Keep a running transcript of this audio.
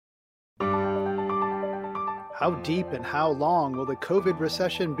How deep and how long will the COVID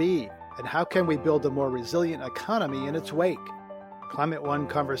recession be? And how can we build a more resilient economy in its wake? Climate One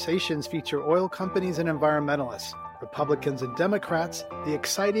conversations feature oil companies and environmentalists, Republicans and Democrats, the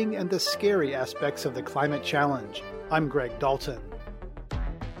exciting and the scary aspects of the climate challenge. I'm Greg Dalton.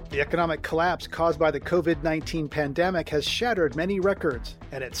 The economic collapse caused by the COVID-19 pandemic has shattered many records,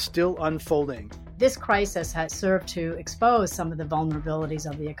 and it's still unfolding. This crisis has served to expose some of the vulnerabilities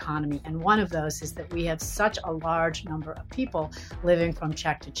of the economy, and one of those is that we have such a large number of people living from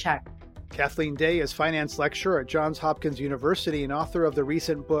check to check. Kathleen Day is finance lecturer at Johns Hopkins University and author of the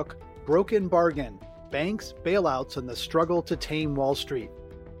recent book, Broken Bargain: Banks, Bailouts, and the Struggle to Tame Wall Street.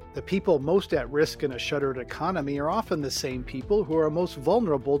 The people most at risk in a shuttered economy are often the same people who are most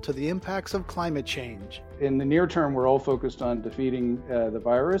vulnerable to the impacts of climate change. In the near term, we're all focused on defeating the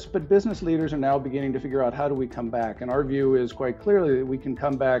virus, but business leaders are now beginning to figure out how do we come back. And our view is quite clearly that we can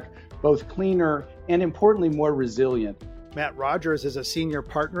come back both cleaner and, importantly, more resilient. Matt Rogers is a senior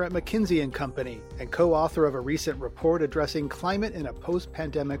partner at McKinsey & Company and co-author of a recent report addressing climate in a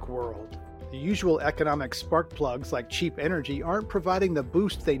post-pandemic world. The usual economic spark plugs like cheap energy aren't providing the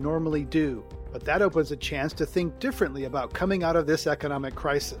boost they normally do, but that opens a chance to think differently about coming out of this economic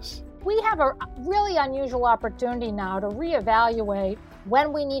crisis. We have a really unusual opportunity now to reevaluate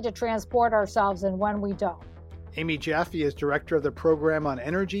when we need to transport ourselves and when we don't. Amy Jaffe is director of the program on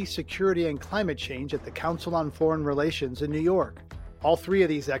energy, security, and climate change at the Council on Foreign Relations in New York. All three of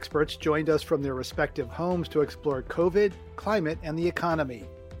these experts joined us from their respective homes to explore COVID, climate, and the economy.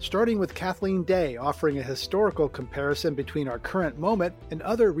 Starting with Kathleen Day, offering a historical comparison between our current moment and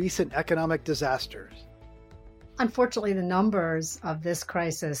other recent economic disasters. Unfortunately, the numbers of this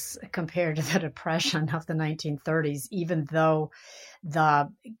crisis compared to the Depression of the 1930s, even though the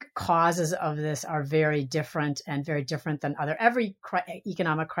causes of this are very different and very different than other. Every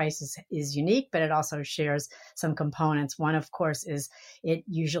economic crisis is unique, but it also shares some components. One, of course, is it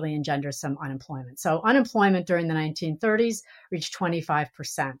usually engenders some unemployment. So unemployment during the 1930s reached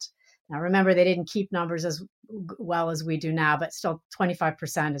 25%. Now, remember, they didn't keep numbers as well as we do now, but still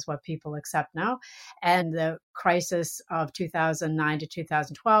 25% is what people accept now. And the crisis of 2009 to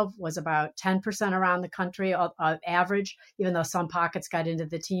 2012 was about 10% around the country, average, even though some pockets got into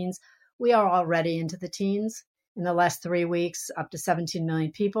the teens. We are already into the teens. In the last 3 weeks, up to 17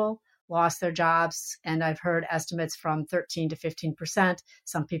 million people lost their jobs. And I've heard estimates from 13 to 15%.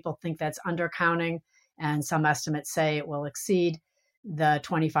 Some people think that's undercounting, and some estimates say it will exceed the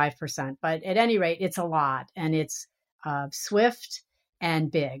 25%. But at any rate, it's a lot, and it's swift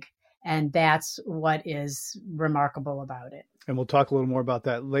and big. And that's what is remarkable about it. And we'll talk a little more about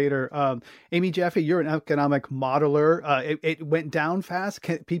that later. Amy Jaffe, you're an economic modeler. It went down fast.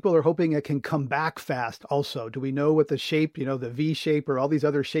 People are hoping it can come back fast also. Do we know what the shape, the V shape or all these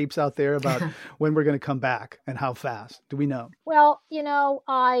other shapes out there about when we're going to come back and how fast? Do we know? Well,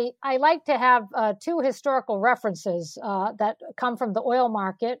 I like to have two historical references that come from the oil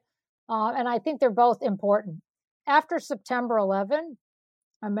market, and I think they're both important. After September 11,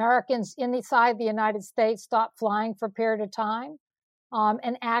 Americans inside the United States stopped flying for a period of time.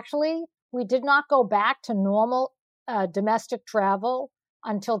 And actually, we did not go back to normal domestic travel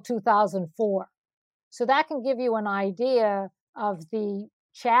until 2004. So that can give you an idea of the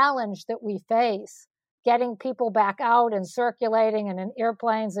challenge that we face getting people back out and circulating and in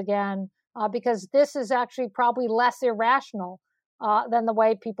airplanes again, because this is actually probably less irrational than the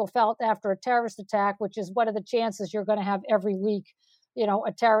way people felt after a terrorist attack, which is what are the chances you're going to have every week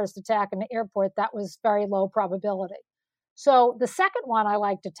a terrorist attack in the airport. That was very low probability. So the second one I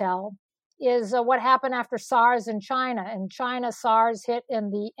like to tell is what happened after SARS in China. In China, SARS hit in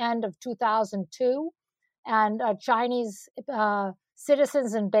the end of 2002, and Chinese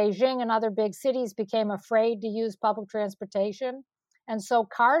citizens in Beijing and other big cities became afraid to use public transportation. And so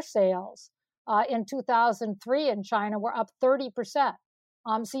car sales in 2003 in China were up 30%.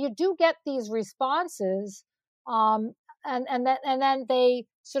 So you do get these responses, and then they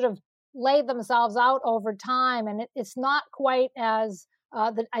sort of lay themselves out over time, and it's not quite as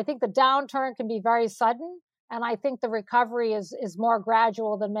I think the downturn can be very sudden, and I think the recovery is more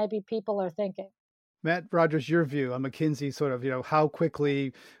gradual than maybe people are thinking. Matt Rogers, your view on McKinsey, sort of, how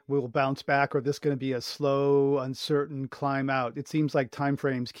quickly we'll bounce back, or this going to be a slow, uncertain climb out? It seems like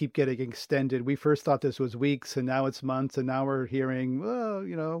timeframes keep getting extended. We first thought this was weeks, and now it's months, and now we're hearing,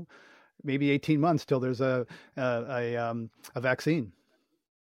 well, maybe 18 months till there's a vaccine.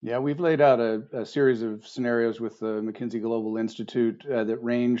 Yeah, we've laid out a series of scenarios with the McKinsey Global Institute that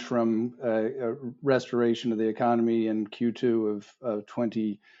range from a restoration of the economy in Q2 of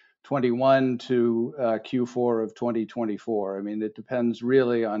 2021 to Q4 of 2024. I mean, it depends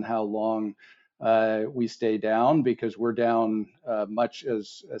really on how long we stay down, because we're down much,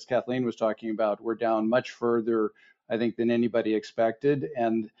 as Kathleen was talking about, we're down much further, I think, than anybody expected.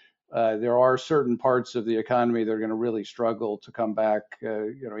 And there are certain parts of the economy that are going to really struggle to come back.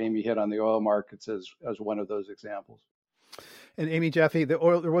 Amy hit on the oil markets as one of those examples. And Amy Jaffe, there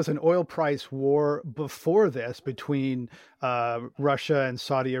was an oil price war before this between Russia and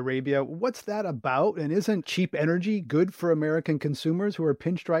Saudi Arabia. What's that about? And isn't cheap energy good for American consumers who are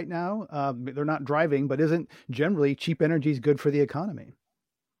pinched right now? They're not driving, but isn't generally cheap energy good for the economy?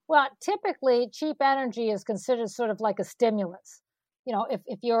 Well, typically, cheap energy is considered sort of like a stimulus.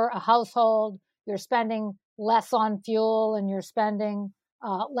 If you're a household, you're spending less on fuel and you're spending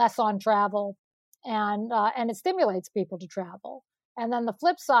less on travel. And it stimulates people to travel. And then the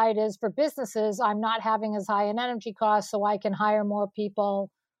flip side is, for businesses, I'm not having as high an energy cost, so I can hire more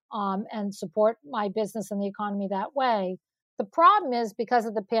people and support my business and the economy that way. The problem is, because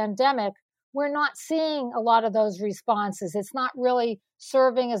of the pandemic, we're not seeing a lot of those responses. It's not really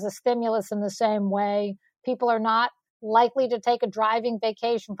serving as a stimulus in the same way. People are not likely to take a driving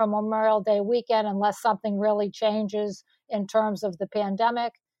vacation from Memorial Day weekend unless something really changes in terms of the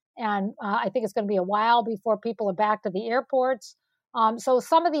pandemic. And I think it's going to be a while before people are back to the airports. So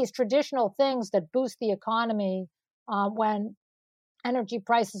some of these traditional things that boost the economy when energy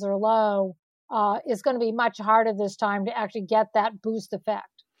prices are low is going to be much harder this time to actually get that boost effect.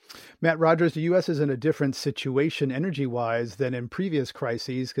 Matt Rogers, the U.S. is in a different situation energy-wise than in previous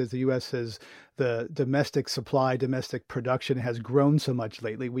crises, because the U.S. has the domestic supply, domestic production has grown so much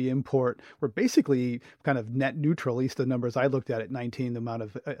lately. We're basically kind of net neutral, at least the numbers I looked at 19, the amount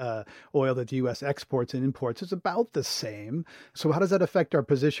of oil that the U.S. exports and imports is about the same. So how does that affect our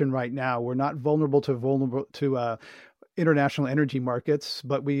position right now? We're not vulnerable to international energy markets,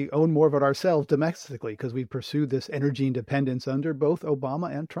 but we own more of it ourselves domestically because we pursued this energy independence under both Obama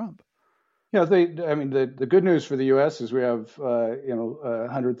and Trump. Yeah, the good news for the U.S. is we have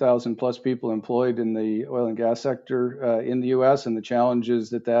 100,000 plus people employed in the oil and gas sector in the U.S., and the challenge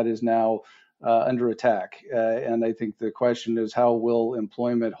is that is now under attack. And I think the question is, how will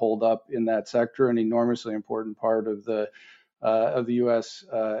employment hold up in that sector, an enormously important part of the U.S.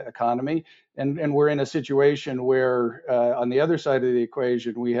 economy. And we're in a situation where on the other side of the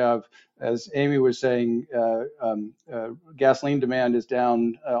equation, we have, as Amy was saying, gasoline demand is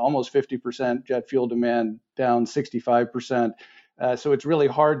down almost 50%, jet fuel demand down 65%. So it's really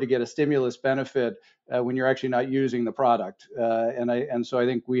hard to get a stimulus benefit when you're actually not using the product. And so I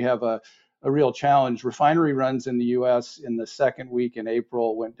think we have a real challenge. Refinery runs in the U.S. in the second week in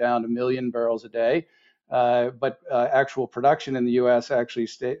April went down 1 million barrels a day. But actual production in the U.S. actually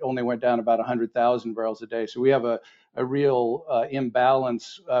only went down about 100,000 barrels a day. So we have a real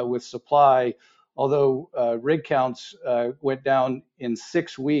imbalance with supply. Although rig counts went down in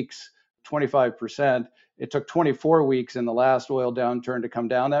 6 weeks, 25%, it took 24 weeks in the last oil downturn to come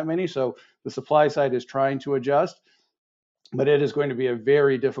down that many. So the supply side is trying to adjust, but it is going to be a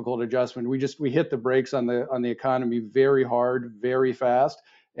very difficult adjustment. We hit the brakes on the economy very hard, very fast.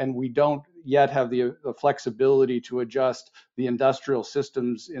 And we don't yet have the flexibility to adjust the industrial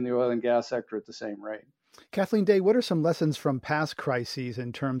systems in the oil and gas sector at the same rate. Kathleen Day, what are some lessons from past crises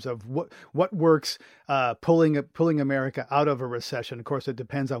in terms of what works pulling America out of a recession? Of course, it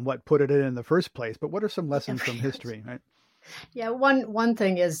depends on what put it in the first place, but what are some lessons from history? Right? Yeah, one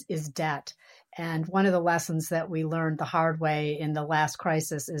thing is debt. And one of the lessons that we learned the hard way in the last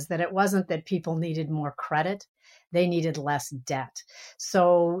crisis is that it wasn't that people needed more credit. They needed less debt.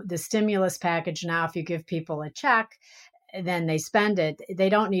 So the stimulus package now, if you give people a check, then they spend it. They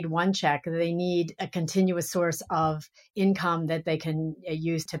don't need one check. They need a continuous source of income that they can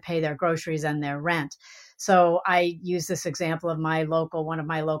use to pay their groceries and their rent. So I use this example of one of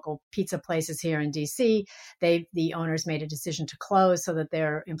my local pizza places here in DC. The owners made a decision to close so that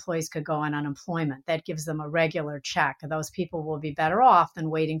their employees could go on unemployment. That gives them a regular check. And those people will be better off than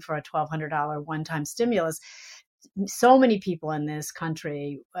waiting for a $1,200 one-time stimulus. So many people in this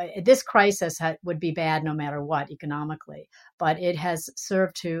country, this crisis would be bad no matter what economically, but it has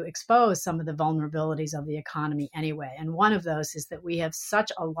served to expose some of the vulnerabilities of the economy anyway. And one of those is that we have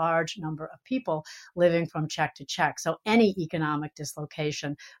such a large number of people living from check to check. So any economic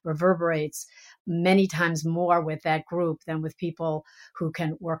dislocation reverberates many times more with that group than with people who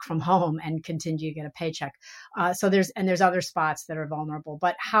can work from home and continue to get a paycheck. So there's other spots that are vulnerable,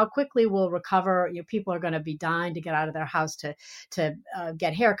 but how quickly we'll recover, people are going to be dying line to get out of their house, to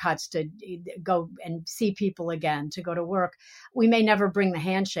get haircuts, to go and see people again, to go to work. We may never bring the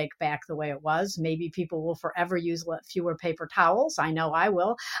handshake back the way it was. Maybe people will forever use fewer paper towels. I know I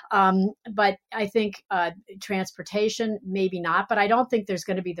will. But I think transportation, maybe not. But I don't think there's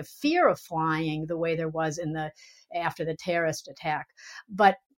going to be the fear of flying the way there was after the terrorist attack.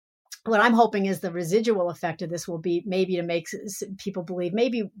 But what I'm hoping is the residual effect of this will be maybe to make people believe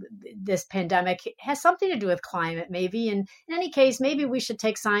maybe this pandemic has something to do with climate, maybe. And in any case, maybe we should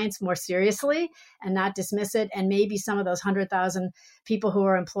take science more seriously and not dismiss it. And maybe some of those 100,000 people who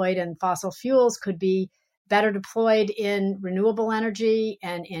are employed in fossil fuels could be better deployed in renewable energy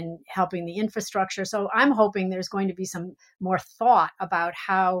and in helping the infrastructure. So I'm hoping there's going to be some more thought about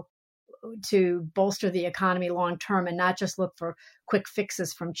how to bolster the economy long term and not just look for quick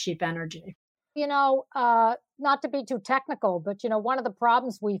fixes from cheap energy. Not to be too technical, but, one of the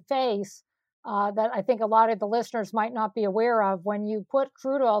problems we face that I think a lot of the listeners might not be aware of, when you put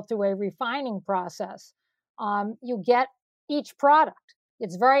crude oil through a refining process, you get each product.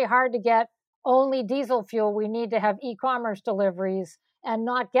 It's very hard to get only diesel fuel. We need to have e-commerce deliveries and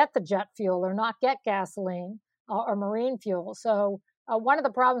not get the jet fuel or not get gasoline or marine fuel. So one of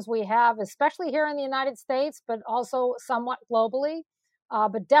the problems we have, especially here in the United States, but also somewhat globally,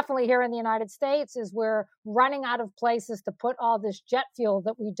 but definitely here in the United States, is we're running out of places to put all this jet fuel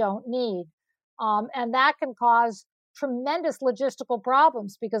that we don't need. And that can cause tremendous logistical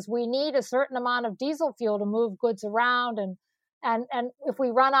problems because we need a certain amount of diesel fuel to move goods around. And if we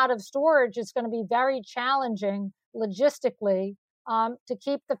run out of storage, it's going to be very challenging logistically to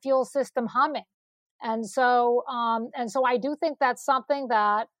keep the fuel system humming. And so I do think that's something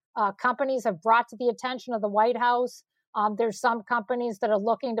that companies have brought to the attention of the White House. There's some companies that are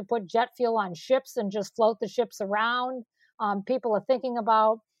looking to put jet fuel on ships and just float the ships around. People are thinking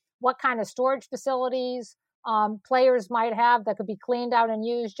about what kind of storage facilities players might have that could be cleaned out and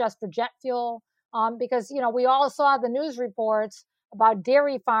used just for jet fuel. Because, we all saw the news reports about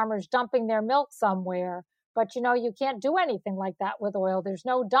dairy farmers dumping their milk somewhere. But, you can't do anything like that with oil. There's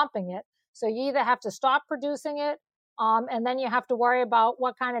no dumping it. So you either have to stop producing it, and then you have to worry about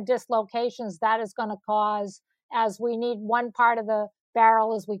what kind of dislocations that is going to cause, as we need one part of the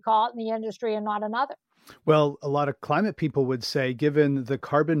barrel, as we call it in the industry, and not another. Well, a lot of climate people would say, given the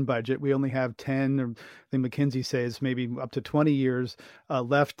carbon budget, we only have 10, or I think McKinsey says maybe up to 20 years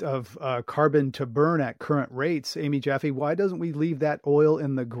left of carbon to burn at current rates. Amy Jaffe, why doesn't we leave that oil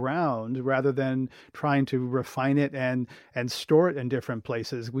in the ground rather than trying to refine it and store it in different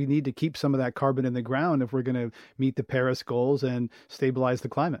places? We need to keep some of that carbon in the ground if we're going to meet the Paris goals and stabilize the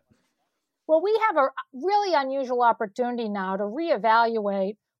climate. Well, we have a really unusual opportunity now to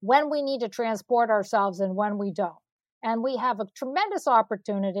reevaluate when we need to transport ourselves and when we don't. And we have a tremendous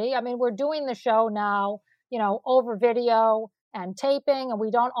opportunity. I mean, we're doing the show now, over video and taping, and we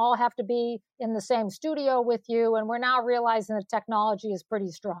don't all have to be in the same studio with you. And we're now realizing that technology is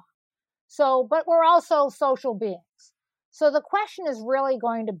pretty strong. So, but we're also social beings. So the question is really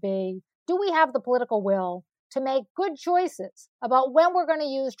going to be, do we have the political will to make good choices about when we're going to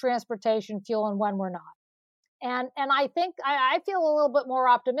use transportation fuel and when we're not? And I think I feel a little bit more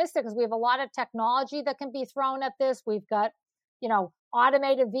optimistic because we have a lot of technology that can be thrown at this. We've got,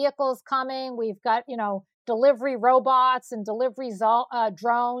 automated vehicles coming. We've got, delivery robots and delivery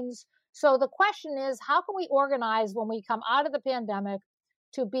drones. So the question is, how can we organize when we come out of the pandemic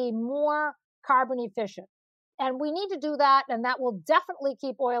to be more carbon efficient? And we need to do that, and that will definitely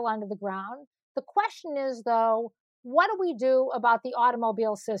keep oil under the ground. The question is, though, what do we do about the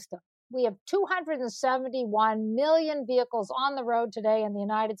automobile system? We have 271 million vehicles on the road today in the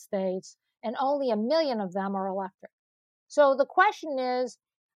United States, and only 1 million of them are electric. So the question is,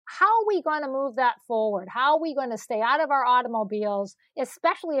 how are we going to move that forward? How are we going to stay out of our automobiles,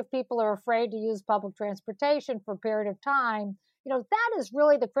 especially if people are afraid to use public transportation for a period of time? That is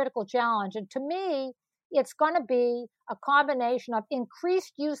really the critical challenge. And to me, it's going to be a combination of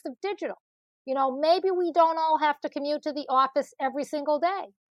increased use of digital. Maybe we don't all have to commute to the office every single day.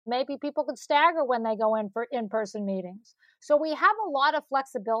 Maybe people could stagger when they go in for in-person meetings. So we have a lot of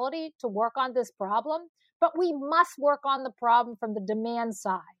flexibility to work on this problem, but we must work on the problem from the demand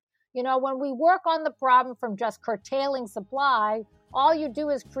side. When we work on the problem from just curtailing supply, all you do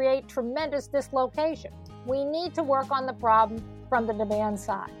is create tremendous dislocation. We need to work on the problem from the demand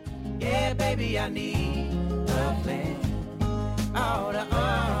side. Yeah, baby, I need a plan. How to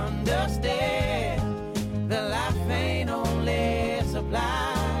understand the life ain't only supply.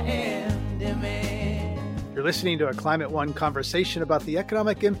 You're listening to a Climate One conversation about the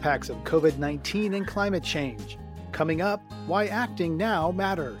economic impacts of COVID-19 and climate change. Coming up, why acting now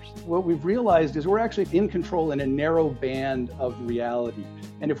matters. What we've realized is we're actually in control in a narrow band of reality.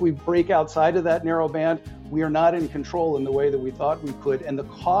 And if we break outside of that narrow band, we are not in control in the way that we thought we could. And the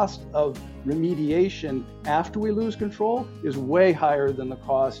cost of remediation after we lose control is way higher than the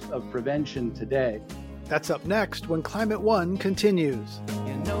cost of prevention today. That's up next when Climate One continues.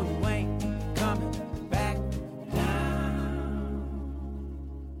 You know you ain't coming back down.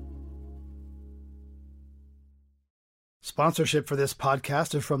 Sponsorship for this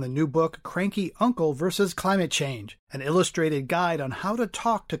podcast is from the new book, Cranky Uncle versus Climate Change, an illustrated guide on how to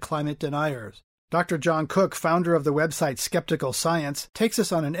talk to climate deniers. Dr. John Cook, founder of the website Skeptical Science, takes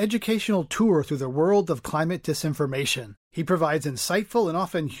us on an educational tour through the world of climate disinformation. He provides insightful and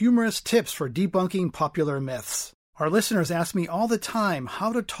often humorous tips for debunking popular myths. Our listeners ask me all the time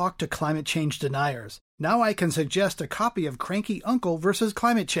how to talk to climate change deniers. Now I can suggest a copy of Cranky Uncle versus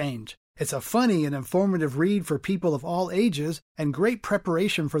Climate Change. It's a funny and informative read for people of all ages and great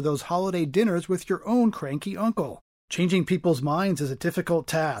preparation for those holiday dinners with your own cranky uncle. Changing people's minds is a difficult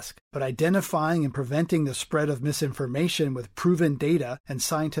task, but identifying and preventing the spread of misinformation with proven data and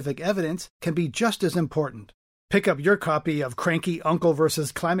scientific evidence can be just as important. Pick up your copy of Cranky Uncle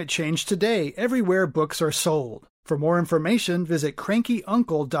vs. Climate Change today everywhere books are sold. For more information, visit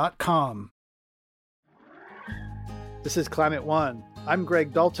crankyuncle.com. This is Climate One. I'm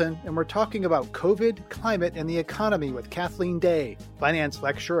Greg Dalton, and we're talking about COVID, climate, and the economy with Kathleen Day, finance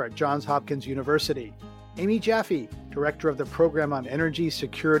lecturer at Johns Hopkins University. Amy Jaffe, director of the Program on Energy,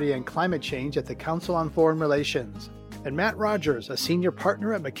 Security, and Climate Change at the Council on Foreign Relations. And Matt Rogers, a senior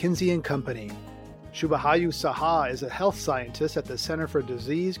partner at McKinsey & Company. Shubhayu Saha is a health scientist at the Center for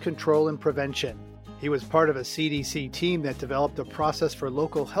Disease Control and Prevention. He was part of a CDC team that developed a process for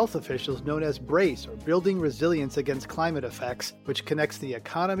local health officials known as BRACE, or Building Resilience Against Climate Effects, which connects the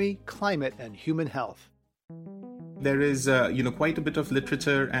economy, climate, and human health. There is, quite a bit of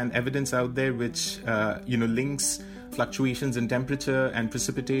literature and evidence out there which, links fluctuations in temperature and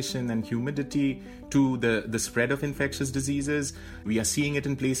precipitation and humidity to the spread of infectious diseases. We are seeing it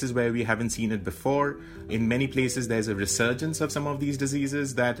in places where we haven't seen it before. In many places, there's a resurgence of some of these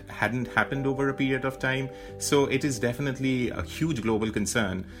diseases that hadn't happened over a period of time. So it is definitely a huge global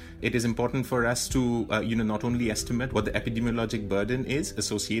concern. It is important for us to, not only estimate what the epidemiologic burden is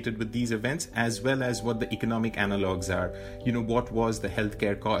associated with these events, as well as what the economic analogs are. What was the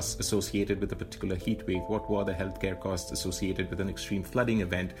healthcare costs associated with a particular heat wave? What were the healthcare costs associated with an extreme flooding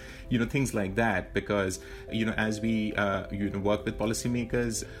event? Things like that. Because, as we, work with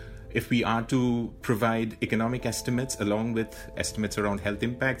policymakers, if we are to provide economic estimates along with estimates around health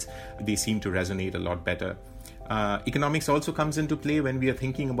impacts, they seem to resonate a lot better. Economics also comes into play when we are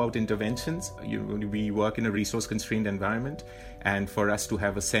thinking about interventions. We work in a resource-constrained environment, and for us to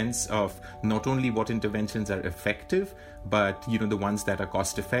have a sense of not only what interventions are effective, but the ones that are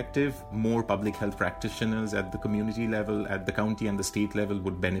cost-effective, more public health practitioners at the community level, at the county and the state level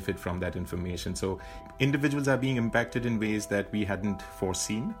would benefit from that information. So individuals are being impacted in ways that we hadn't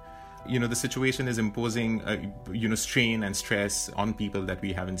foreseen. The situation is imposing, strain and stress on people that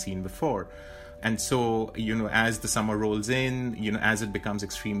we haven't seen before. And so, as the summer rolls in, as it becomes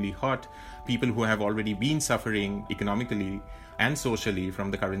extremely hot, people who have already been suffering economically and socially from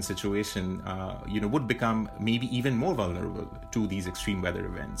the current situation, would become maybe even more vulnerable to these extreme weather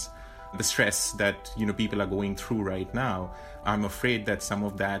events. The stress that, people are going through right now, I'm afraid that some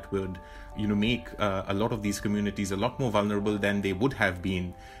of that would, make a lot of these communities a lot more vulnerable than they would have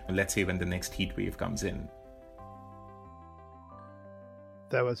been, let's say, when the next heat wave comes in.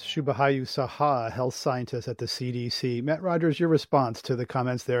 That was Shubhayu Saha, a health scientist at the CDC. Matt Rogers, your response to the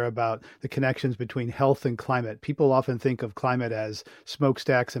comments there about the connections between health and climate. People often think of climate as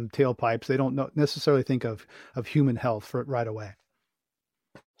smokestacks and tailpipes. They don't necessarily think of human health right away.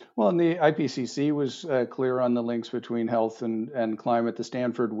 Well, and the IPCC was clear on the links between health and climate. The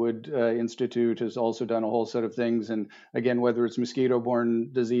Stanford Wood Institute has also done a whole set of things. And again, whether it's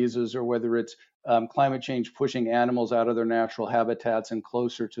mosquito-borne diseases or whether it's climate change pushing animals out of their natural habitats and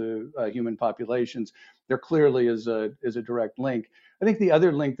closer to human populations, there clearly is a direct link. I think the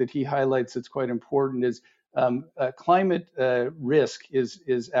other link that he highlights that's quite important is climate risk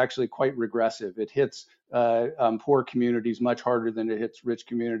is actually quite regressive. It hits poor communities much harder than it hits rich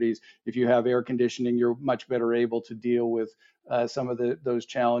communities. If you have air conditioning, you're much better able to deal with some of those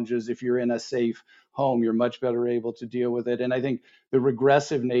challenges. If you're in a safe home, you're much better able to deal with it. And I think the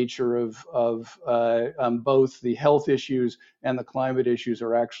regressive nature of both the health issues and the climate issues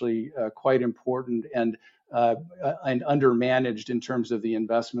are actually quite important and undermanaged in terms of the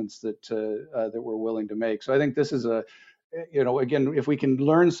investments that we're willing to make. So I think this is again, if we can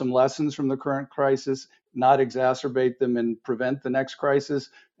learn some lessons from the current crisis not exacerbate them and prevent the next crisis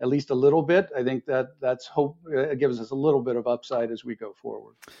at least a little bit. I think that's hope. It gives us a little bit of upside as we go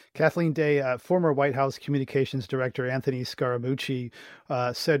forward. Kathleen Day, former White House Communications Director Anthony Scaramucci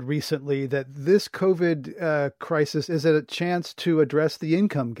said recently that this COVID crisis is a chance to address the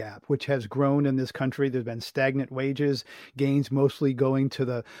income gap, which has grown in this country. There's been stagnant wages, gains mostly going to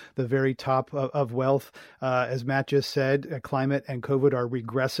the very top of wealth. As Matt just said, climate and COVID are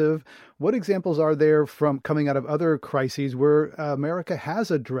regressive. What examples are there from coming out of other crises where America has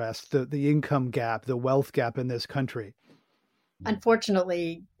addressed the income gap, the wealth gap in this country?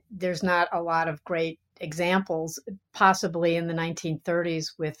 Unfortunately, there's not a lot of great examples, possibly in the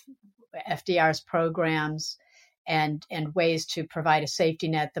 1930s with FDR's programs and ways to provide a safety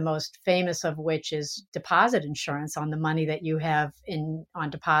net, the most famous of which is deposit insurance on the money that you have on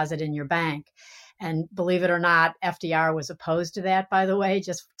deposit in your bank. And believe it or not, FDR was opposed to that, by the way,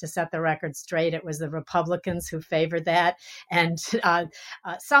 just to set the record straight. It was the Republicans who favored that. And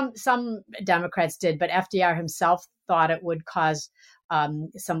some Democrats did, but FDR himself thought it would cause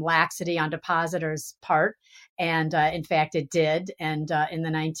some laxity on depositors' part. And in fact, it did. And in the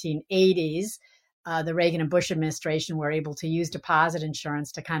 1980s, the Reagan and Bush administration were able to use deposit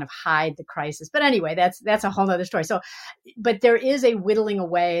insurance to kind of hide the crisis. But anyway, that's a whole other story. So, but there is a whittling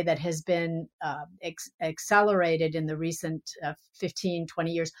away that has been accelerated in the recent 15,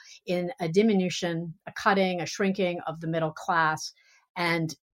 20 years in a diminution, a cutting, a shrinking of the middle class.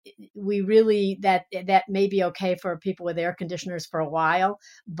 And we really, that may be okay for people with air conditioners for a while,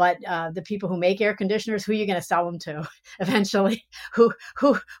 but the people who make air conditioners, who are you going to sell them to eventually?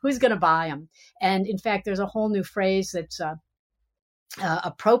 Who's going to buy them? And in fact, there's a whole new phrase that's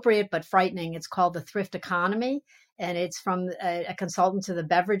appropriate but frightening. It's called the thrift economy. And it's from a consultant to the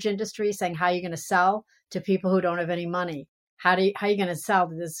beverage industry saying, how are you going to sell to people who don't have any money? How are you going to sell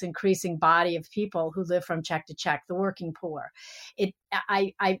to this increasing body of people who live from check to check, the working poor?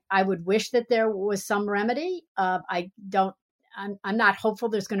 I would wish that there was some remedy. I'm not hopeful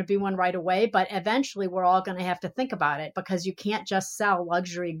there's going to be one right away, but eventually we're all going to have to think about it, because you can't just sell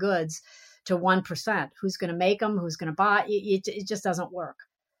luxury goods to 1%. Who's going to make them? Who's going to buy? It just doesn't work.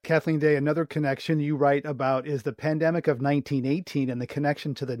 Kathleen Day, another connection you write about is the pandemic of 1918 and the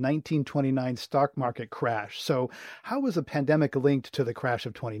connection to the 1929 stock market crash. So how was the pandemic linked to the crash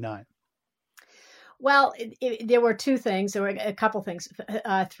of 29? Well, there were two things. There were a couple things,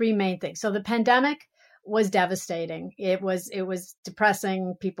 three main things. So the pandemic was devastating. It was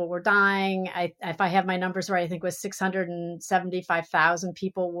depressing. People were dying. If I have my numbers right, I think it was 675,000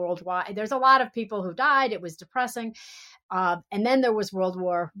 people worldwide. There's a lot of people who died. It was depressing. And then there was World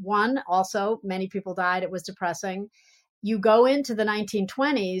War I. Also, many people died. It was depressing. You go into the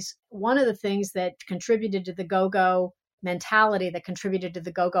 1920s, one of the things that contributed to the go-go mentality, that contributed to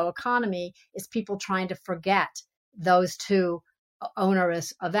the go-go economy, is people trying to forget those two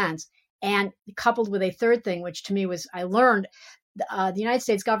onerous events. And coupled with a third thing, which to me was, I learned, the United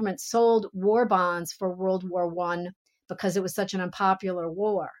States government sold war bonds for World War I because it was such an unpopular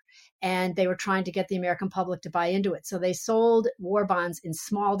war. And they were trying to get the American public to buy into it. So they sold war bonds in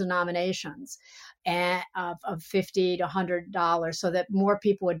small denominations of $50 to $100 so that more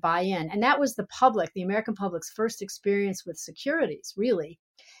people would buy in. And that was the American public's first experience with securities, really.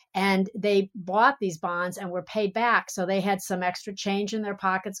 And they bought these bonds and were paid back. So they had some extra change in their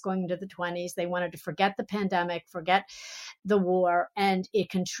pockets going into the 20s. They wanted to forget the pandemic, forget the war, and it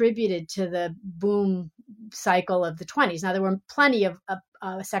contributed to the boom cycle of the 20s. Now, there were plenty of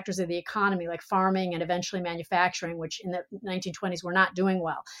sectors of the economy like farming and eventually manufacturing, which in the 1920s were not doing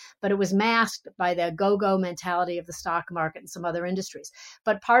well. But it was masked by the go-go mentality of the stock market and some other industries.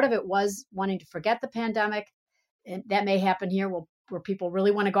 But part of it was wanting to forget the pandemic. And that may happen here where people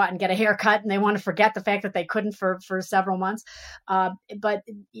really want to go out and get a haircut and they want to forget the fact that they couldn't for several months. But,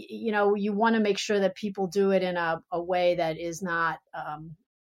 you want to make sure that people do it in a way that is not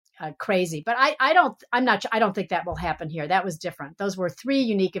crazy. But I don't think that will happen here. That was different. Those were three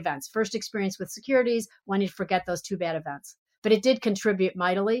unique events. First experience with securities, wanting to forget those two bad events. But it did contribute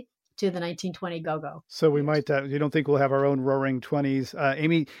mightily to the 1920 go-go. So we might, you don't think we'll have our own roaring 20s.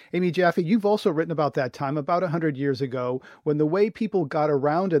 Amy Jaffe, you've also written about that time, about 100 years ago, when the way people got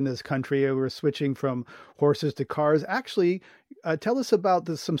around in this country, we were switching from horses to cars. Actually, tell us about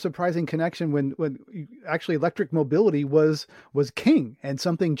some surprising connection when actually electric mobility was king and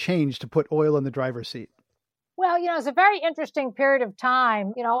something changed to put oil in the driver's seat. Well, it's a very interesting period of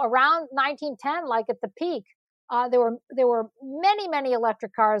time, around 1910, like at the peak. There were many, many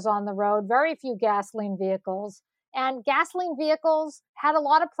electric cars on the road, very few gasoline vehicles. And gasoline vehicles had a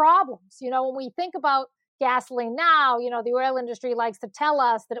lot of problems. When we think about gasoline now, the oil industry likes to tell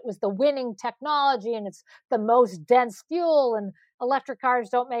us that it was the winning technology and it's the most dense fuel and electric cars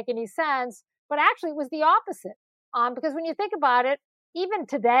don't make any sense. But actually, it was the opposite. Because when you think about it, even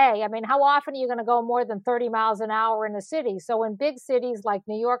today, how often are you going to go more than 30 miles an hour in a city? So in big cities like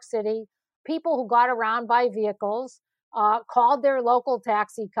New York City, people who got around by vehicles called their local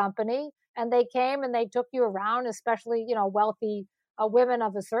taxi company, and they came and they took you around, especially, wealthy women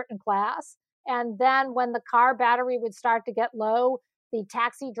of a certain class. And then when the car battery would start to get low, the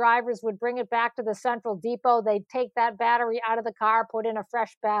taxi drivers would bring it back to the central depot. They'd take that battery out of the car, put in a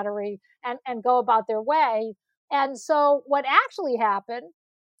fresh battery, and go about their way. And so what actually happened,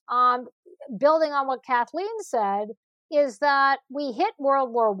 building on what Kathleen said, is that we hit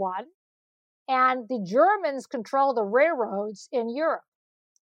World War I, and the Germans control the railroads in Europe.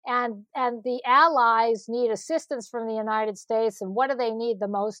 And the Allies need assistance from the United States. And what do they need the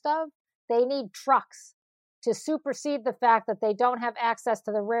most of? They need trucks to supersede the fact that they don't have access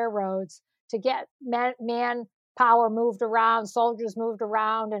to the railroads to get manpower moved around, soldiers moved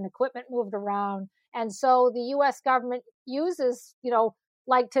around, and equipment moved around. And so the U.S. government uses,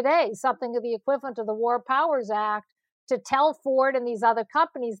 like today, something of the equivalent of the War Powers Act to tell Ford and these other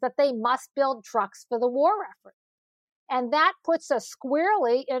companies that they must build trucks for the war effort. And that puts us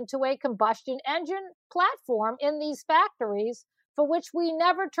squarely into a combustion engine platform in these factories for which we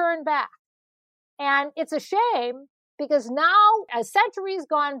never turn back. And it's a shame because now a century's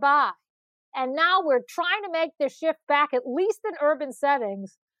gone by, and now we're trying to make this shift back, at least in urban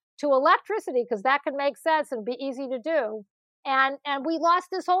settings, to electricity, because that can make sense and be easy to do. And we lost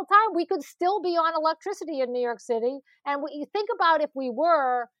this whole time. We could still be on electricity in New York City. And you think about if we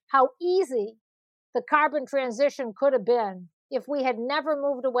were, how easy the carbon transition could have been if we had never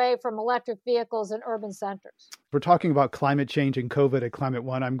moved away from electric vehicles in urban centers. We're talking about climate change and COVID at Climate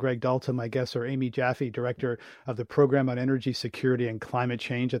One. I'm Greg Dalton. My guests are Amy Jaffe, Director of the Program on Energy Security and Climate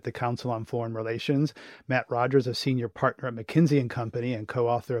Change at the Council on Foreign Relations, Matt Rogers, a senior partner at McKinsey & Company and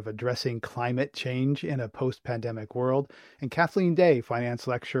co-author of Addressing Climate Change in a Post-Pandemic World, and Kathleen Day, finance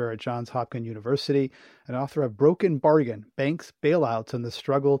lecturer at Johns Hopkins University and author of Broken Bargain, Banks, Bailouts, and the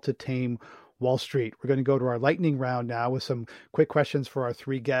Struggle to Tame Wall Street. We're going to go to our lightning round now with some quick questions for our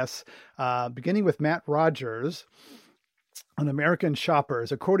three guests, beginning with Matt Rogers on American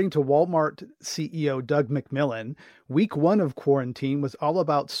shoppers. According to Walmart CEO Doug McMillon, week 1 of quarantine was all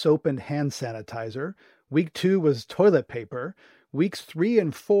about soap and hand sanitizer. Week 2 was toilet paper. Weeks 3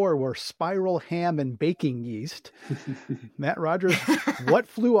 and 4 were spiral ham and baking yeast. Matt Rogers, what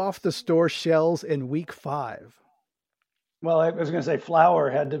flew off the store shelves in week 5? Well, I was going to say flour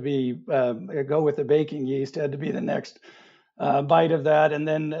had to be go with the baking yeast, had to be the next bite of that, and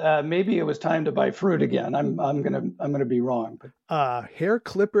then maybe it was time to buy fruit again. I'm gonna be wrong. But hair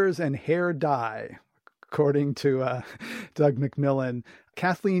clippers and hair dye, according to Doug McMillon.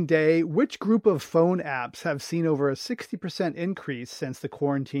 Kathleen Day, which group of phone apps have seen over a 60% increase since the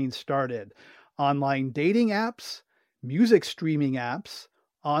quarantine started? Online dating apps, music streaming apps,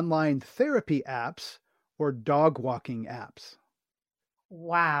 online therapy apps, or dog walking apps?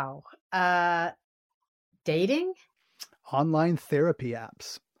 Wow. Dating? Online therapy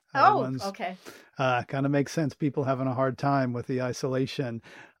apps. Okay. Kind of makes sense. People having a hard time with the isolation.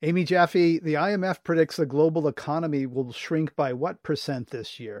 Amy Jaffe, the IMF predicts the global economy will shrink by what percent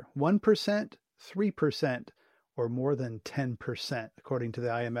this year? 1%, 3%, or more than 10%, according to the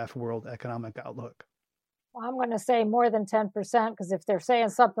IMF World Economic Outlook? Well, I'm going to say more than 10%, because if they're saying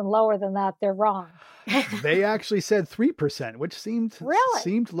something lower than that, they're wrong. They actually said 3%, which seemed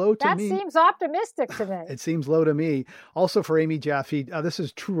low to me. That seems optimistic to me. It seems low to me. Also for Amy Jaffe, this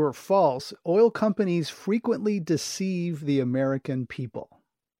is true or false. Oil companies frequently deceive the American people.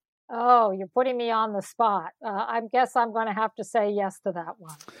 Oh, you're putting me on the spot. I guess I'm going to have to say yes to that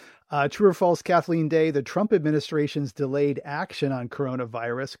one. True or false, Kathleen Day, the Trump administration's delayed action on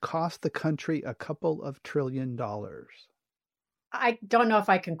coronavirus cost the country a couple of $1 trillion. I don't know if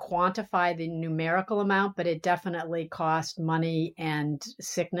I can quantify the numerical amount, but it definitely cost money and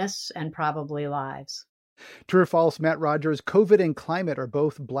sickness and probably lives. True or false, Matt Rogers, COVID and climate are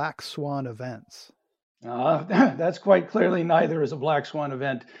both black swan events. That's quite clearly neither is a black swan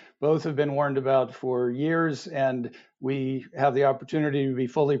event. Both have been warned about for years, and we have the opportunity to be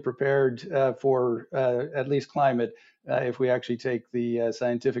fully prepared for at least climate if we actually take the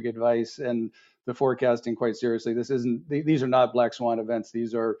scientific advice and the forecasting quite seriously. These are not black swan events.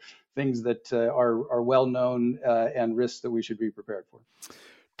 These are things that are well known and risks that we should be prepared for.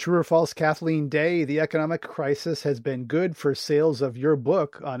 True or false, Kathleen Day, the economic crisis has been good for sales of your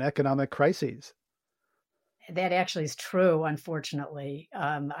book on economic crises. That actually is true, unfortunately.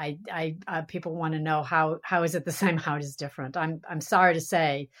 People want to know how is it the same, how it is different. I'm sorry to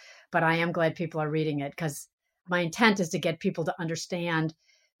say, but I am glad people are reading it, because my intent is to get people to understand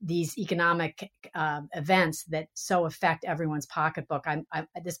these economic events that so affect everyone's pocketbook.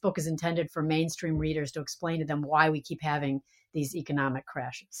 This book is intended for mainstream readers to explain to them why we keep having these economic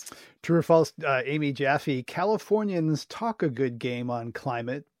crashes. True or false, Amy Jaffe, Californians talk a good game on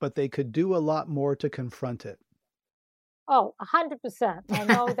climate, but they could do a lot more to confront it. Oh, 100%. I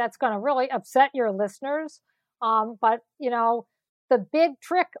know that's going to really upset your listeners. But, the big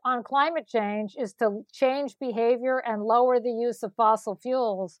trick on climate change is to change behavior and lower the use of fossil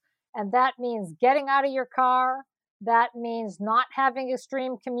fuels. And that means getting out of your car. That means not having a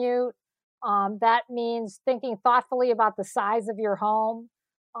extreme commute. That means thinking thoughtfully about the size of your home,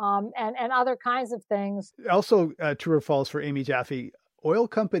 and other kinds of things. Also, true or false for Amy Jaffe, oil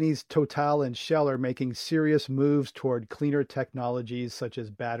companies Total and Shell are making serious moves toward cleaner technologies such as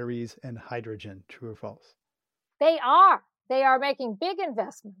batteries and hydrogen. True or false? They are. They are making big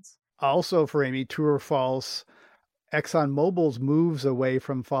investments. Also for Amy, true or false, ExxonMobil's moves away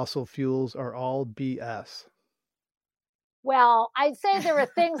from fossil fuels are all BS. Well, I'd say there are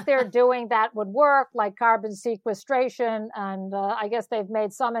things they're doing that would work, like carbon sequestration, and I guess they've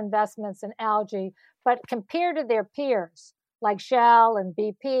made some investments in algae. But compared to their peers, like Shell and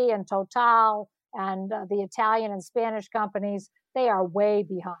BP and Total and the Italian and Spanish companies, they are way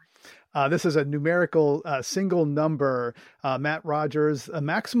behind. This is a numerical single number. Matt Rogers, a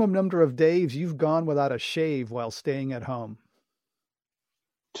maximum number of days you've gone without a shave while staying at home?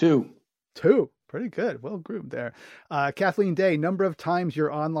 2. Pretty good. Well groomed there. Kathleen Day, number of times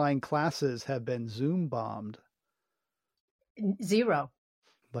your online classes have been Zoom bombed? 0.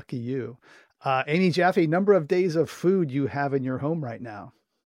 Lucky you. Amy Jaffe, number of days of food you have in your home right now?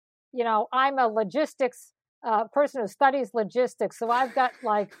 I'm a logistics person who studies logistics. So I've got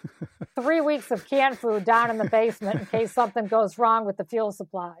like 3 weeks of canned food down in the basement in case something goes wrong with the fuel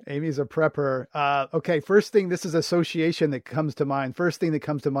supply. Amy's a prepper. Okay, first thing, this is association that comes to mind. First thing that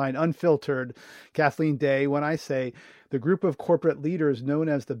comes to mind, unfiltered, Kathleen Day, when I say the group of corporate leaders known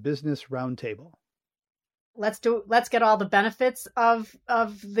as the Business Roundtable. Let's get all the benefits of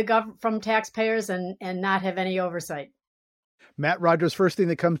the from taxpayers and not have any oversight. Matt Rogers, first thing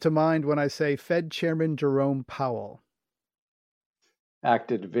that comes to mind when I say Fed Chairman Jerome Powell.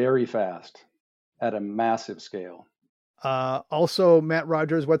 Acted very fast at a massive scale. Also, Matt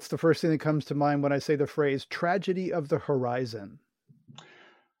Rogers, what's the first thing that comes to mind when I say the phrase tragedy of the horizon?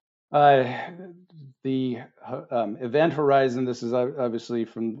 The Event Horizon, this is obviously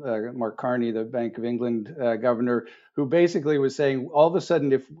from Mark Carney, the Bank of England governor, who basically was saying all of a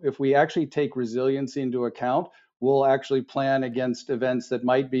sudden, if we actually take resiliency into account, we'll actually plan against events that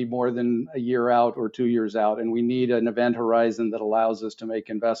might be more than a year out or 2 years out. And we need an event horizon that allows us to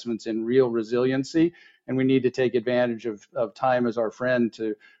make investments in real resiliency. And we need to take advantage of time as our friend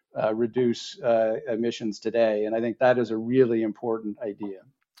to reduce emissions today. And I think that is a really important idea.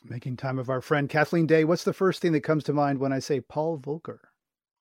 Making time of our friend. Kathleen Day, what's the first thing that comes to mind when I say Paul Volcker?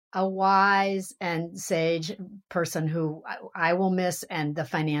 A wise and sage person who I will miss and the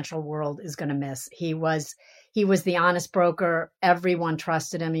financial world is going to miss. He was the honest broker. Everyone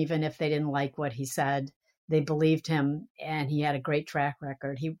trusted him, even if they didn't like what he said. They believed him, and he had a great track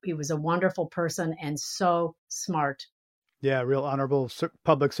record. He was a wonderful person and so smart. Yeah, real honorable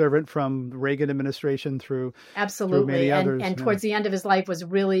public servant from the Reagan administration through absolutely many others. And towards the end of his life was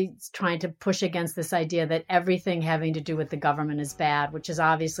really trying to push against this idea that everything having to do with the government is bad, which is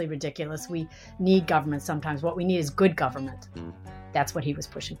obviously ridiculous. We need government sometimes. What we need is good government. That's what he was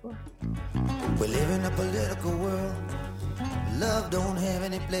pushing for. We live in a political world. Love don't have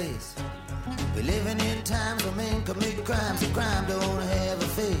any place. We're living in times when men commit crimes and crime don't have a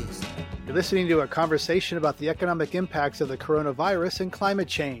face. You're listening to a conversation about the economic impacts of the coronavirus and climate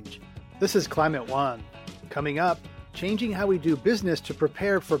change. This is Climate One. Coming up, changing how we do business to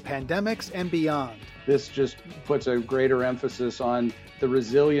prepare for pandemics and beyond. This just puts a greater emphasis on the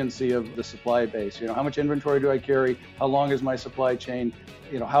resiliency of the supply base. How much inventory do I carry? How long is my supply chain?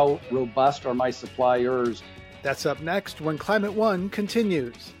 How robust are my suppliers? That's up next when Climate One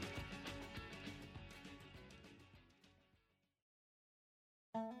continues.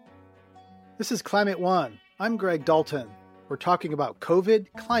 This is Climate One. I'm Greg Dalton. We're talking about COVID,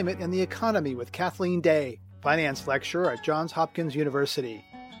 climate, and the economy with Kathleen Day, finance lecturer at Johns Hopkins University.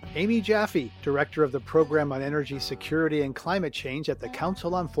 Amy Jaffe, director of the Program on Energy Security and Climate Change at the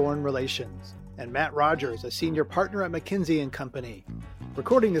Council on Foreign Relations. And Matt Rogers, a senior partner at McKinsey & Company.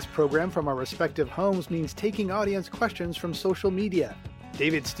 Recording this program from our respective homes means taking audience questions from social media.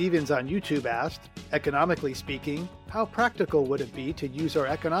 David Stevens on YouTube asked, economically speaking, how practical would it be to use our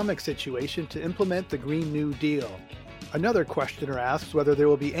economic situation to implement the Green New Deal? Another questioner asks whether there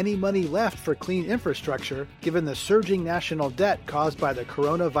will be any money left for clean infrastructure given the surging national debt caused by the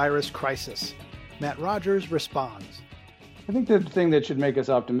coronavirus crisis. Matt Rogers responds. I think the thing that should make us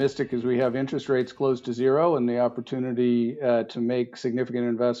optimistic is we have interest rates close to zero, and the opportunity to make significant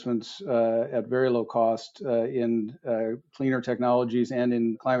investments at very low cost in cleaner technologies and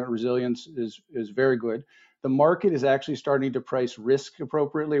in climate resilience is very good. The market is actually starting to price risk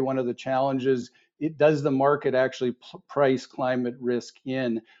appropriately. One of the challenges, does the market actually price climate risk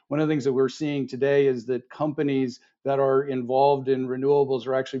in? One of the things that we're seeing today is that companies that are involved in renewables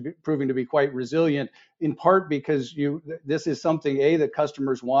are actually proving to be quite resilient, in part because this is something, that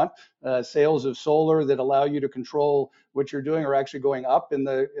customers want. Sales of solar that allow you to control what you're doing are actually going up in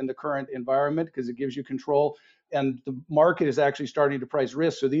the current environment because it gives you control. And the market is actually starting to price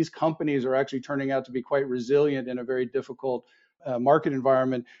risk. So these companies are actually turning out to be quite resilient in a very difficult market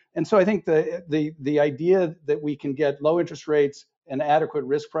environment. And so I think the idea that we can get low interest rates and adequate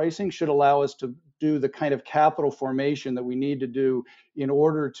risk pricing should allow us to do the kind of capital formation that we need to do in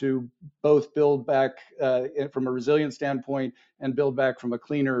order to both build back from a resilient standpoint and build back from a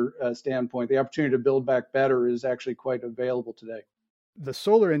cleaner standpoint. The opportunity to build back better is actually quite available today. The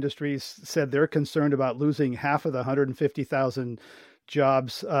solar industries said they're concerned about losing half of the 150,000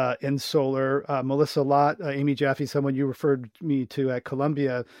 jobs in solar. Melissa Lott, Amy Jaffe, someone you referred me to at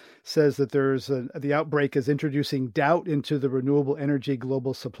Columbia, says that the outbreak is introducing doubt into the renewable energy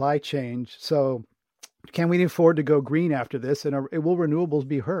global supply chain. So can we afford to go green after this? And will renewables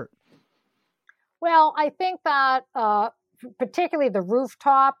be hurt? Well, I think that particularly the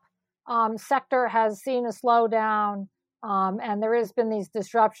rooftop sector has seen a slowdown, and there has been these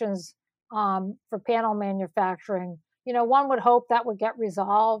disruptions for panel manufacturing. One would hope that would get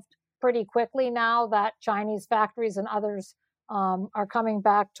resolved pretty quickly now that Chinese factories and others are coming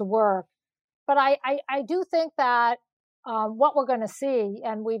back to work. But I do think that what we're going to see,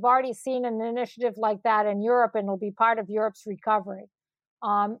 and we've already seen an initiative like that in Europe, and it'll be part of Europe's recovery,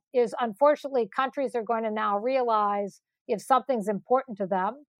 is unfortunately countries are going to now realize if something's important to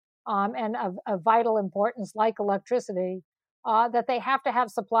them and of vital importance like electricity, that they have to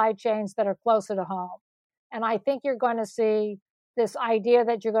have supply chains that are closer to home. And I think you're going to see this idea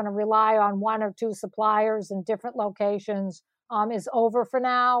that you're going to rely on one or two suppliers in different locations is over for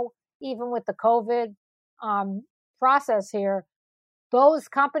now, even with the COVID process here. Those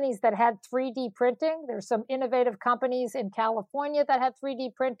companies that had 3D printing, there's some innovative companies in California that had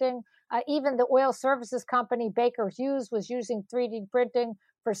 3D printing. Even the oil services company Baker Hughes was using 3D printing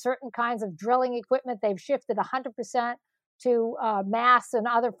for certain kinds of drilling equipment. They've shifted 100% to mass and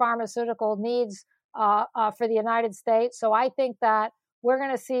other pharmaceutical needs for the United States. So I think that we're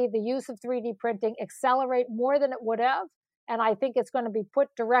going to see the use of 3D printing accelerate more than it would have. And I think it's going to be put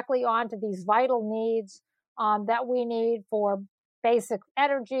directly onto these vital needs that we need for basic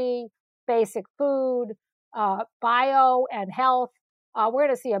energy, basic food, bio and health. We're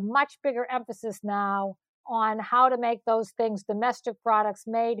going to see a much bigger emphasis now on how to make those things domestic products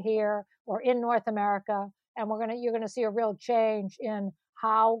made here or in North America. And you're going to see a real change in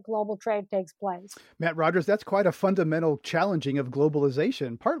how global trade takes place. Matt Rogers, that's quite a fundamental challenging of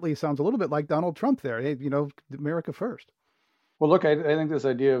globalization. Partly sounds a little bit like Donald Trump there. Hey, America first. Well, look, I think this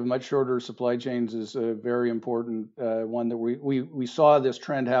idea of much shorter supply chains is a very important one that we saw this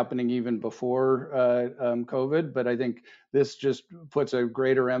trend happening even before COVID, but I think this just puts a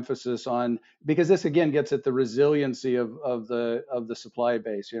greater emphasis on, because this again gets at the resiliency of the supply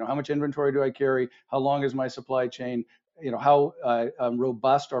base. How much inventory do I carry? How long is my supply chain? How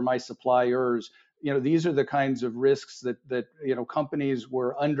robust are my suppliers? These are the kinds of risks that companies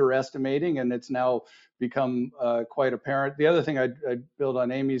were underestimating, and it's now become quite apparent. The other thing I'd build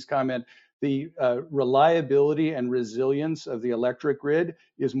on Amy's comment, the reliability and resilience of the electric grid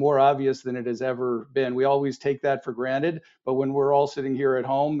is more obvious than it has ever been. We always take that for granted, but when we're all sitting here at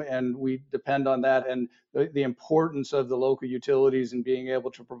home and we depend on that, and the importance of the local utilities and being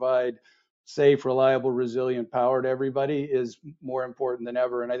able to provide safe, reliable, resilient power to everybody is more important than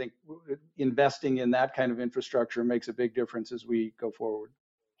ever. And I think investing in that kind of infrastructure makes a big difference as we go forward.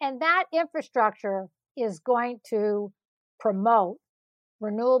 And that infrastructure is going to promote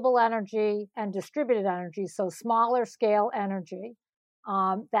renewable energy and distributed energy, so smaller scale energy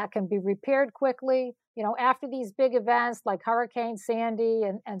that can be repaired quickly. After these big events like Hurricane Sandy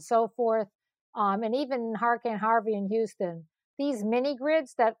and so forth, and even Hurricane Harvey in Houston, these mini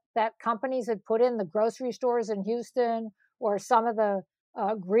grids that companies had put in the grocery stores in Houston or some of the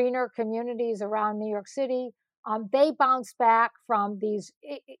greener communities around New York City, They bounce back from these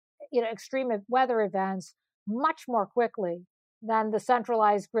extreme weather events much more quickly than the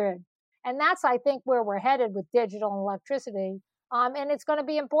centralized grid. And that's, I think, where we're headed with digital and electricity. And it's going to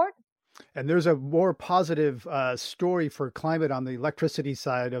be important. And there's a more positive story for climate on the electricity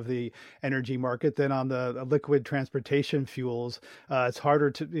side of the energy market than on the liquid transportation fuels. It's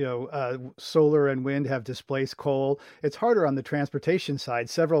harder to, solar and wind have displaced coal. It's harder on the transportation side.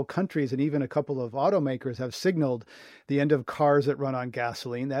 Several countries and even a couple of automakers have signaled the end of cars that run on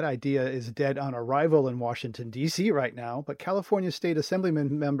gasoline. That idea is dead on arrival in Washington, D.C. right now. But California State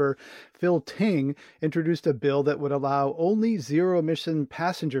Assemblyman member Phil Ting introduced a bill that would allow only zero-emission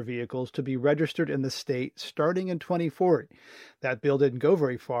passenger vehicles to be registered in the state starting in 2040. That bill didn't go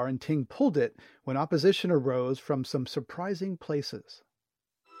very far, and Ting pulled it when opposition arose from some surprising places.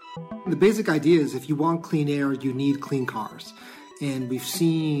 The basic idea is if you want clean air, you need clean cars. And we've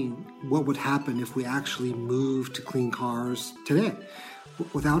seen what would happen if we actually moved to clean cars today.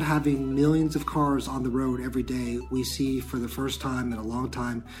 Without having millions of cars on the road every day, we see for the first time in a long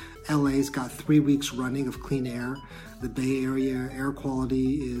time, LA's got 3 weeks running of clean air. The Bay Area air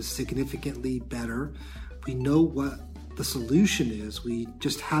quality is significantly better. We know what the solution is. We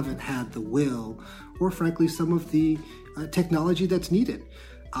just haven't had the will or, frankly, some of the technology that's needed.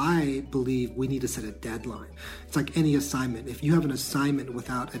 I believe we need to set a deadline. It's like any assignment. If you have an assignment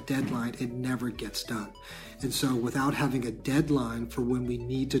without a deadline, it never gets done. And so without having a deadline for when we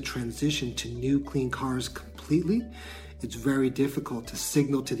need to transition to new clean cars completely, it's very difficult to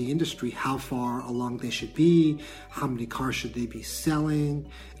signal to the industry how far along they should be, how many cars should they be selling.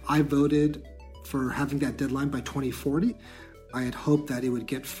 I voted for having that deadline by 2040. I had hoped that it would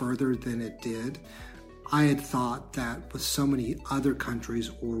get further than it did. I had thought that with so many other countries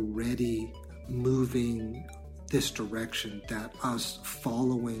already moving this direction, that us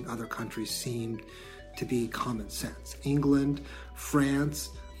following other countries seemed to be common sense. England, France,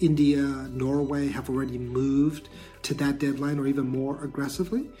 India, Norway have already moved to that deadline or even more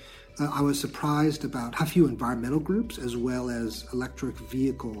aggressively. I was surprised about how few environmental groups as well as electric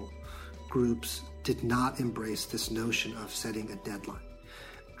vehicle groups did not embrace this notion of setting a deadline.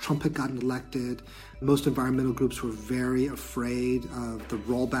 Trump had gotten elected. Most environmental groups were very afraid of the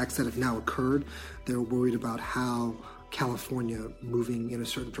rollbacks that have now occurred. They were worried about how California moving in a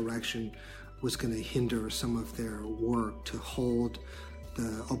certain direction was going to hinder some of their work to hold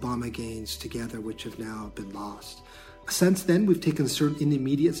the Obama gains together, which have now been lost. Since then, we've taken certain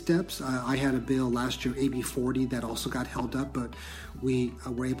intermediate steps. I had a bill last year, AB 40, that also got held up, but we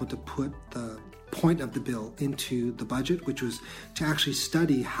were able to put the point of the bill into the budget, which was to actually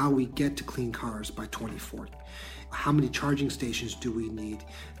study how we get to clean cars by 2040. How many charging stations do we need?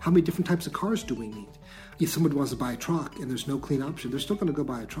 How many different types of cars do we need? If someone wants to buy a truck and there's no clean option, they're still going to go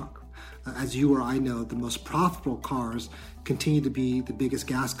buy a truck. As you or I know, the most profitable cars continue to be the biggest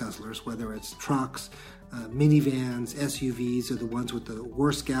gas guzzlers, whether it's trucks, minivans, SUVs are the ones with the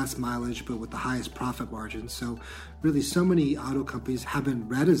worst gas mileage but with the highest profit margins. So really so many auto companies have been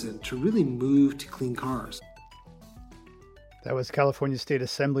reticent to really move to clean cars. That was California State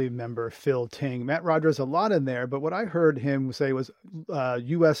Assembly member Phil Ting. Matt Rogers, a lot in there, but what I heard him say was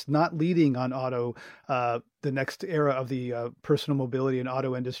U.S. not leading on auto, the next era of the personal mobility and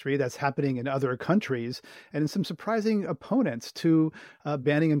auto industry that's happening in other countries, and some surprising opponents to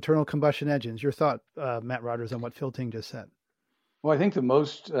banning internal combustion engines. Your thought, Matt Rogers, on what Phil Ting just said? Well, I think the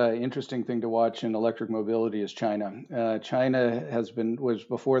most interesting thing to watch in electric mobility is China. China was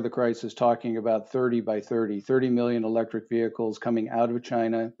before the crisis talking about 30 million electric vehicles coming out of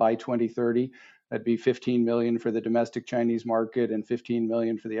China by 2030. That'd be 15 million for the domestic Chinese market and 15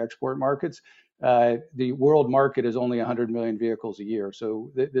 million for the export markets. The world market is only 100 million vehicles a year.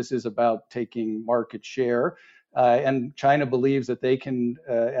 So this is about taking market share. And China believes that they can,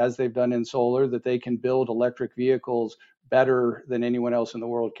 as they've done in solar, that they can build electric vehicles better than anyone else in the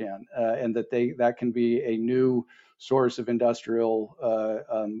world can, and that can be a new source of industrial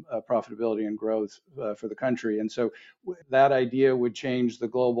profitability and growth for the country. And so that idea would change the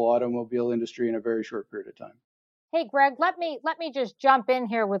global automobile industry in a very short period of time. Hey, Greg, let me just jump in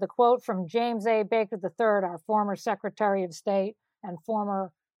here with a quote from James A. Baker III, our former Secretary of State and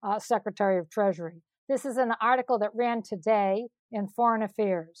former Secretary of Treasury. This is an article that ran today in Foreign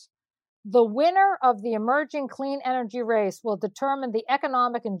Affairs. The winner of the emerging clean energy race will determine the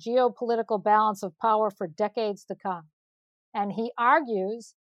economic and geopolitical balance of power for decades to come. And he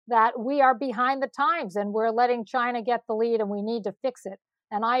argues that we are behind the times and we're letting China get the lead and we need to fix it.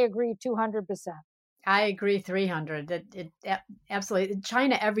 And I agree 200%. I agree 300. Absolutely.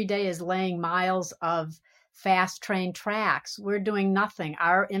 China every day is laying miles of fast train tracks. We're doing nothing.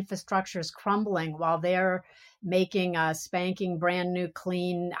 Our infrastructure is crumbling while they're making a spanking brand new,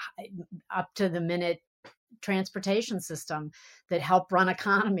 clean, up to the minute transportation system that help run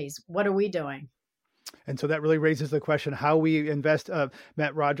economies. What are we doing? And so that really raises the question how we invest.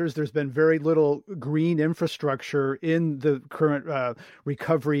 Matt Rogers, there's been very little green infrastructure in the current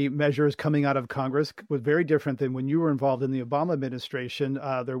recovery measures coming out of Congress. It was very different than when you were involved in the Obama administration.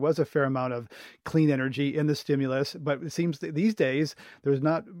 There was a fair amount of clean energy in the stimulus, but it seems that these days there's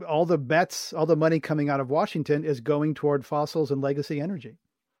not all the bets, all the money coming out of Washington is going toward fossils and legacy energy.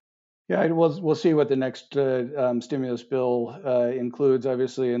 Yeah, we'll see what the next stimulus bill includes.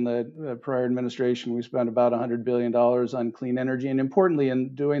 Obviously, in the prior administration, we spent about $100 billion on clean energy. And importantly,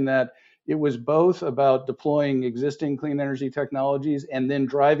 in doing that, it was both about deploying existing clean energy technologies and then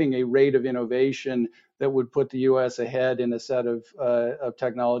driving a rate of innovation that would put the U.S. ahead in a set of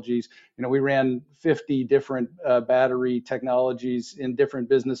technologies. You know, we ran 50 different battery technologies in different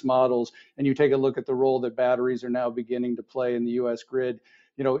business models. And you take a look at the role that batteries are now beginning to play in the U.S. grid.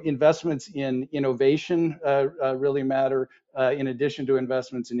 You know, investments in innovation really matter in addition to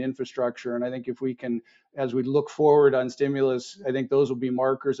investments in infrastructure. And I think if we can, as we look forward on stimulus, I think those will be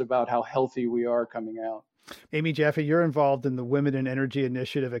markers about how healthy we are coming out. Amy Jaffe, you're involved in the Women in Energy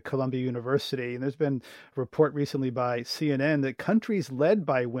Initiative at Columbia University. And there's been a report recently by CNN that countries led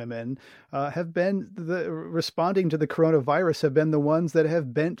by women have been responding to the coronavirus have been the ones that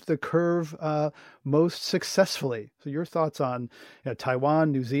have bent the curve most successfully. So your thoughts on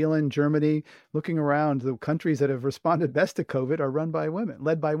Taiwan, New Zealand, Germany, looking around, the countries that have responded best to COVID are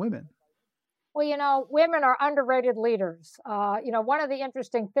led by women. Well, you know, women are underrated leaders. One of the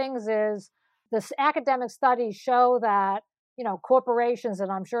interesting things is this academic studies show that, corporations,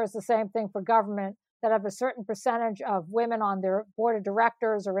 and I'm sure it's the same thing for government, that have a certain percentage of women on their board of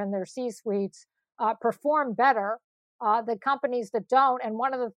directors or in their C-suites perform better than companies that don't. And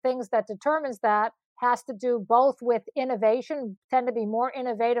one of the things that determines that has to do both with innovation, tend to be more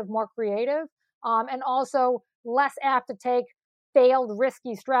innovative, more creative, and also less apt to take failed,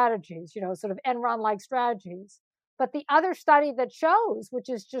 risky strategies, sort of Enron-like strategies. But the other study that shows, which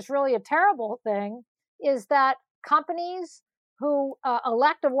is just really a terrible thing, is that companies who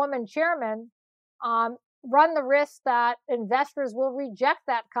elect a woman chairman run the risk that investors will reject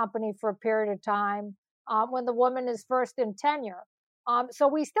that company for a period of time when the woman is first in tenure. So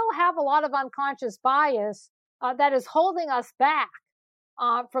we still have a lot of unconscious bias that is holding us back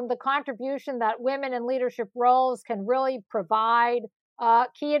from the contribution that women in leadership roles can really provide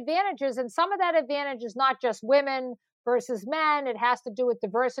key advantages. And some of that advantage is not just women versus men. It has to do with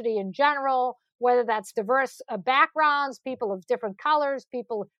diversity in general, whether that's diverse backgrounds, people of different colors,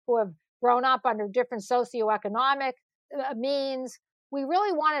 people who have grown up under different socioeconomic means. We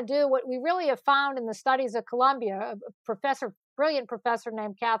really want to do what we really have found in the studies at Columbia, brilliant professor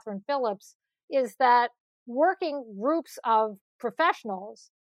named Catherine Phillips, is that working groups of professionals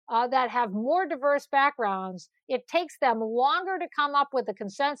that have more diverse backgrounds, it takes them longer to come up with a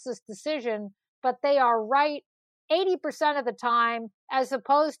consensus decision, but they are right 80% of the time, as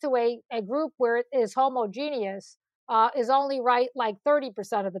opposed to a group where it is homogeneous, is only right like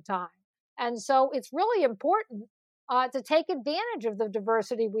 30% of the time. And so it's really important to take advantage of the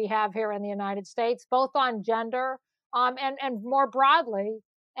diversity we have here in the United States, both on gender and more broadly.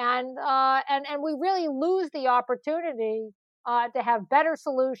 And we really lose the opportunity to have better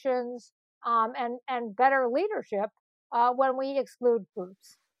solutions and better leadership when we exclude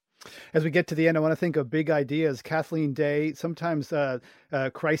groups. As we get to the end, I want to think of big ideas. Kathleen Day, sometimes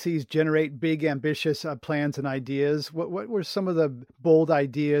crises generate big, ambitious plans and ideas. What were some of the bold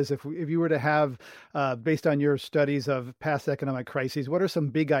ideas, if you were to have, based on your studies of past economic crises, what are some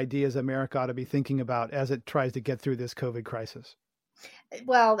big ideas America ought to be thinking about as it tries to get through this COVID crisis?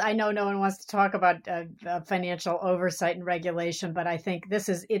 Well, I know no one wants to talk about financial oversight and regulation, but I think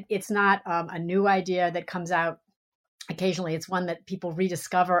it's not a new idea that comes out occasionally. It's one that people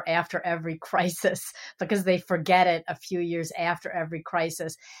rediscover after every crisis because they forget it a few years after every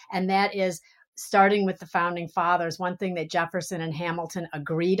crisis. And that is starting with the founding fathers. One thing that Jefferson and Hamilton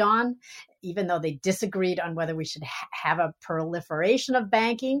agreed on, even though they disagreed on whether we should have a proliferation of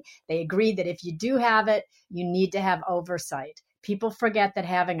banking, they agreed that if you do have it, you need to have oversight. People forget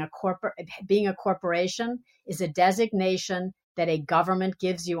that being a corporation is a designation that a government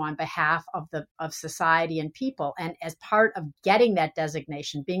gives you on behalf of society and people. And as part of getting that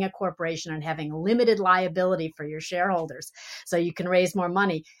designation, being a corporation and having limited liability for your shareholders, so you can raise more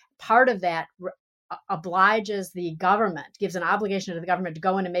money, part of that obliges the government, gives an obligation to the government to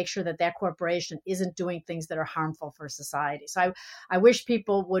go in and make sure that that corporation isn't doing things that are harmful for society. So I wish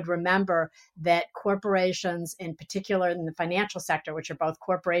people would remember that corporations, in particular in the financial sector, which are both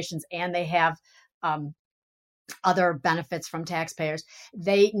corporations and they have other benefits from taxpayers.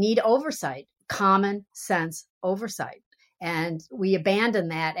 They need oversight, common sense oversight. And we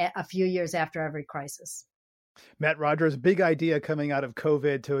abandoned that a few years after every crisis. Matt Rogers, big idea coming out of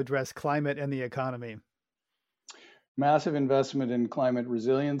COVID to address climate and the economy. Massive investment in climate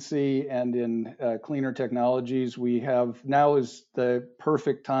resiliency and in cleaner technologies. Now is the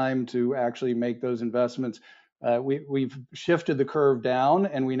perfect time to actually make those investments. We've shifted the curve down,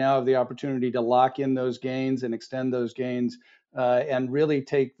 and we now have the opportunity to lock in those gains and extend those gains and really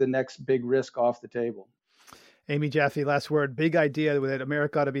take the next big risk off the table. Amy Jaffe, last word, big idea that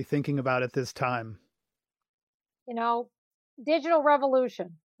America ought to be thinking about at this time. Digital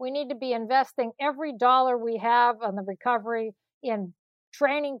revolution. We need to be investing every dollar we have on the recovery in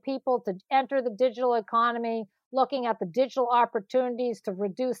training people to enter the digital economy, looking at the digital opportunities to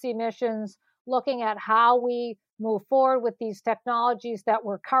reduce emissions, looking at how we move forward with these technologies that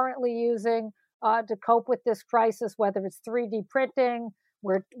we're currently using to cope with this crisis, whether it's 3D printing.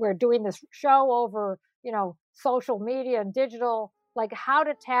 We're doing this show over, social media and digital, like how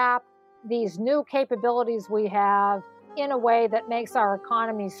to tap these new capabilities we have in a way that makes our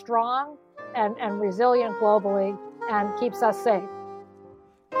economy strong and resilient globally and keeps us safe.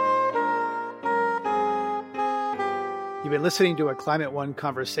 You've been listening to a Climate One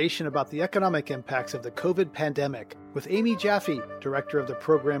conversation about the economic impacts of the COVID pandemic with Amy Jaffe, Director of the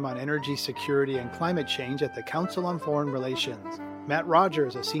Program on Energy Security and Climate Change at the Council on Foreign Relations, Matt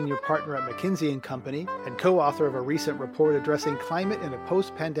Rogers, a senior partner at McKinsey & Company and co-author of a recent report addressing climate in a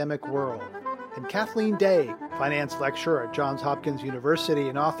post-pandemic world, and Kathleen Day, finance lecturer at Johns Hopkins University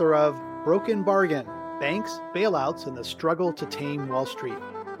and author of Broken Bargain: Banks, Bailouts, and the Struggle to Tame Wall Street.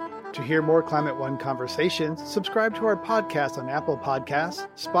 To hear more Climate One conversations, subscribe to our podcast on Apple Podcasts,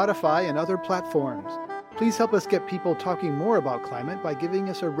 Spotify, and other platforms. Please help us get people talking more about climate by giving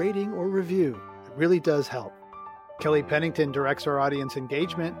us a rating or review. It really does help. Kelly Pennington directs our audience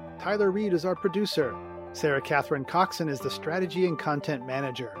engagement. Tyler Reed is our producer. Sarah Catherine Coxon is the strategy and content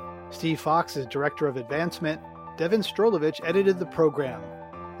manager. Steve Fox is director of advancement. Devin Strolovich edited the program.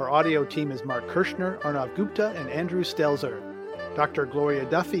 Our audio team is Mark Kirshner, Arnav Gupta, and Andrew Stelzer. Dr. Gloria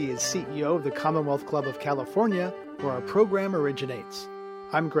Duffy is CEO of the Commonwealth Club of California, where our program originates.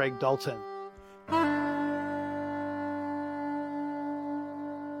 I'm Greg Dalton.